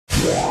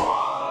Hey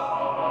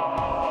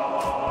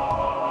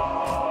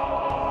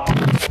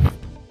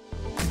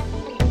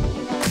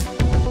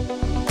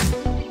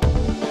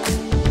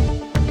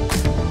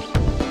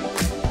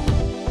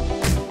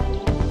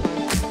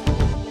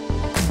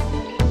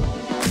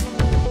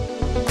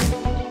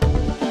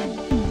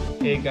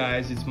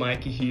guys, it's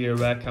Mikey here,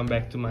 welcome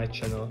back to my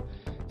channel.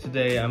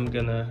 Today I'm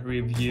gonna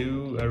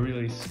review a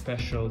really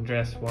special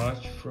dress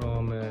watch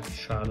from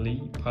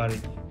Charlie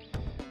Paris.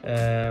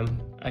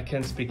 I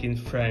can't speak in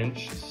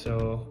French,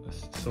 so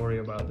sorry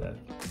about that.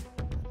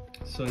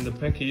 So in the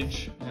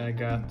package I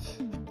got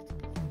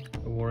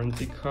a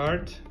warranty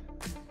card,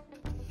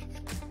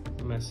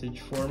 a message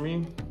for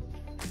me,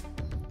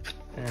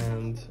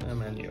 and a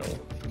manual.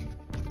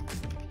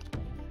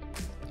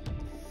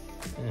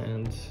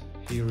 And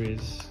here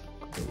is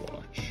the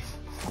watch.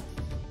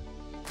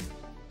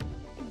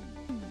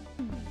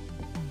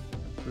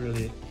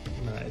 Really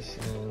nice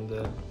and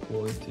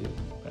quality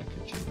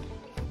packaging.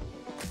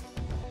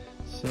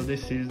 So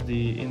this is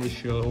the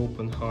initial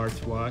open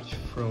heart watch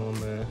from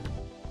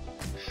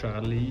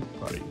Charlie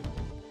Paris.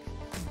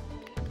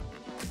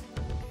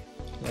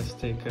 Let's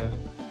take a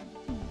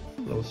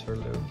closer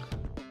look.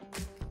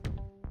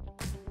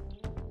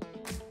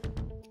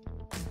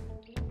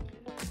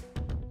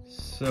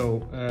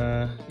 So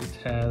it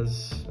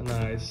has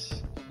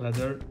nice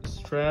leather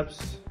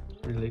straps,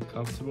 really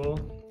comfortable,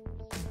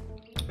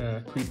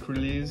 quick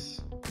release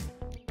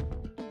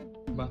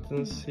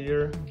buttons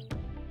here.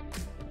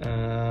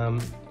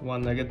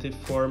 One negative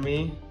for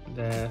me,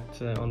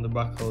 that on the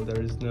buckle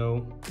there is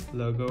no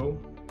logo.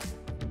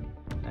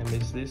 I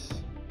miss this,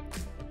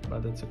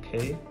 but that's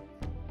okay.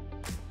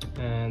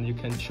 And you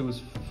can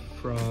choose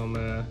from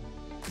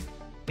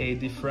 8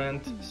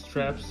 different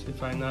straps,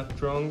 if I'm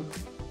not wrong.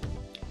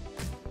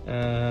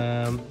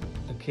 The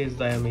case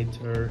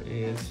diameter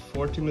is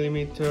 40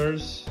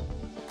 millimeters.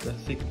 The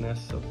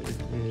thickness of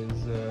it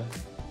is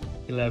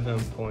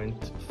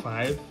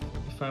 11.5,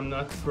 if I'm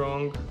not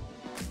wrong,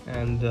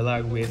 and the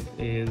lug width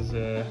is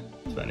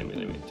 20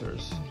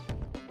 millimeters.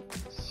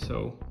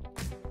 So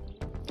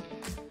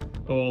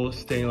all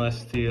stainless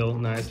steel,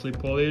 nicely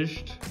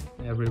polished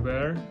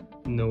everywhere,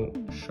 no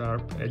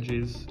sharp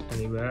edges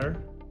anywhere.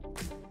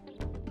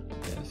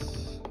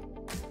 Yes.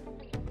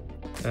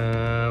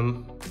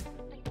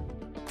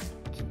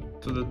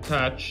 To the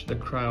touch, the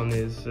crown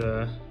is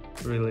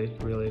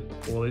really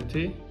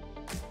quality,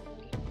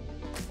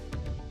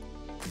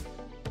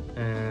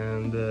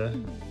 and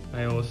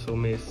I also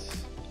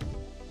miss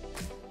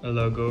a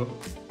logo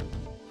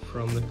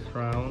from the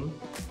crown.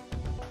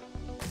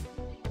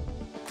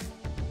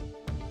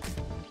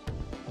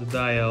 The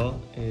dial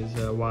is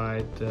a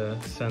white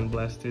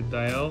sandblasted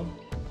dial,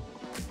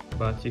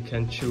 but you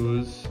can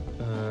choose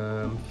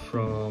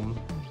from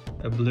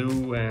a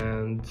blue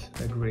and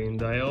a green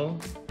dial.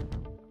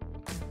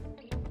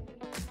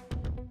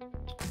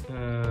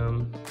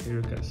 Here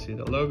you can see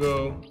the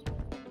logo,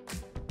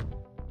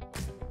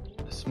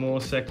 small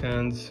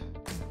seconds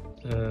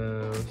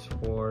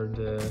for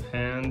the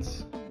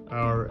hands,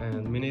 hour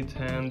and minute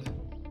hand,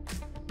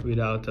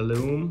 without a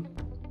loom.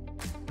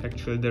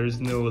 Actually there is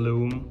no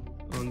loom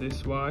on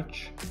this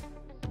watch.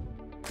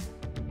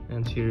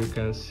 And here you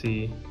can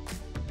see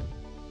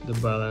the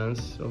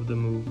balance of the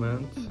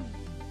movement,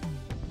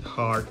 the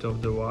heart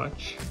of the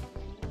watch.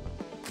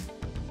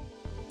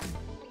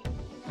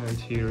 And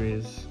here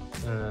is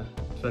a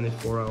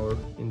 24-hour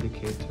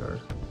indicator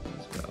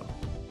as well.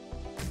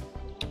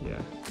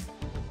 Yeah,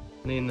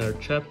 an inner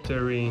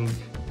chapter ring,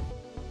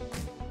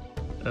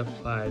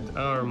 applied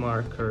hour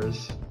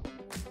markers.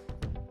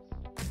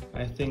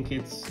 I think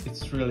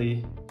it's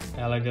really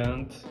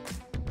elegant,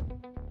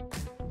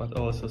 but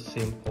also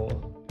simple.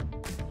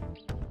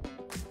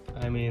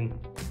 I mean,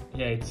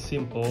 yeah, it's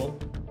simple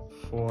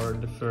for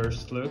the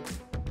first look,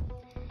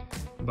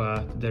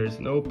 but there's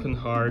an open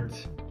heart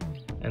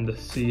and a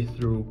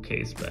see-through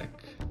caseback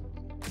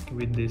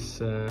with this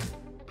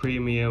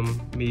premium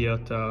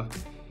Miyota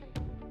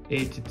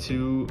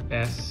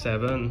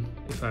 82S7,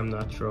 if I'm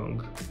not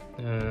wrong,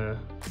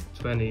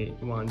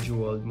 21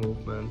 jeweled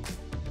movement.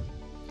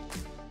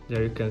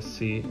 There you can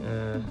see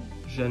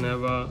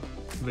Geneva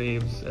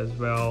waves as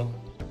well,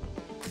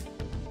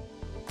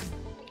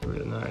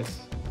 really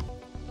nice.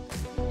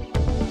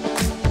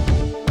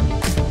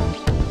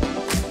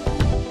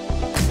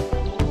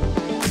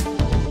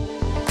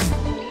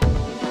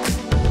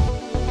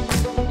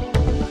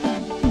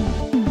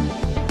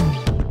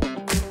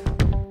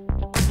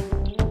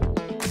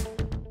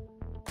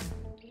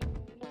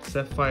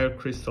 Sapphire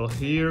crystal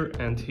here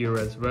and here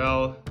as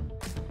well,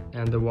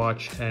 and the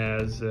watch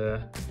has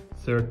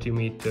 30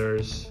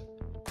 meters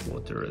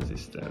water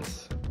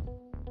resistance.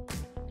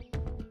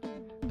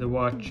 The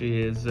watch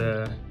is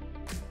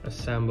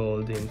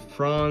assembled in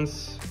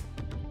France,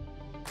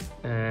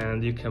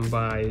 and you can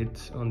buy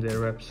it on their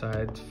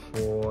website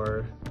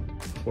for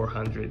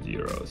 400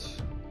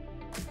 euros.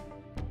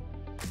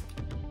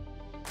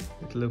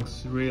 It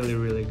looks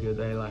really good,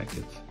 I like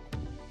it.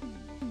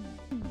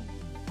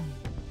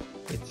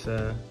 It's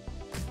a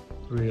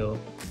real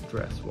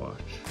dress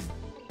watch.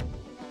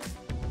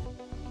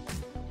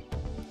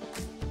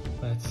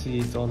 see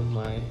it on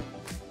my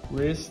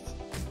wrist.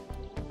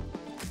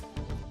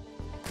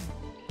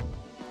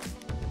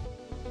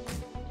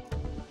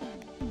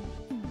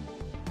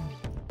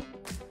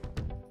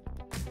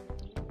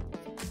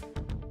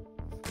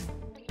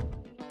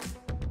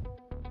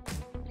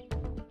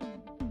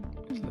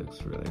 It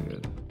looks really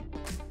good.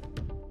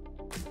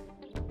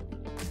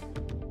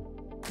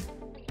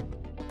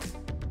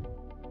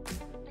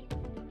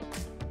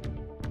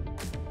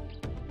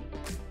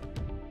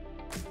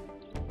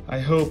 I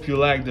hope you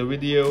liked the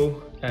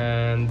video,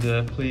 and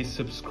please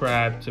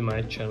subscribe to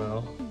my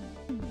channel.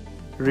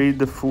 Read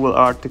the full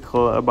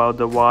article about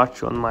the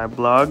watch on my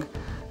blog.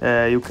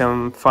 You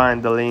can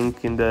find the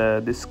link in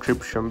the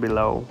description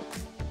below.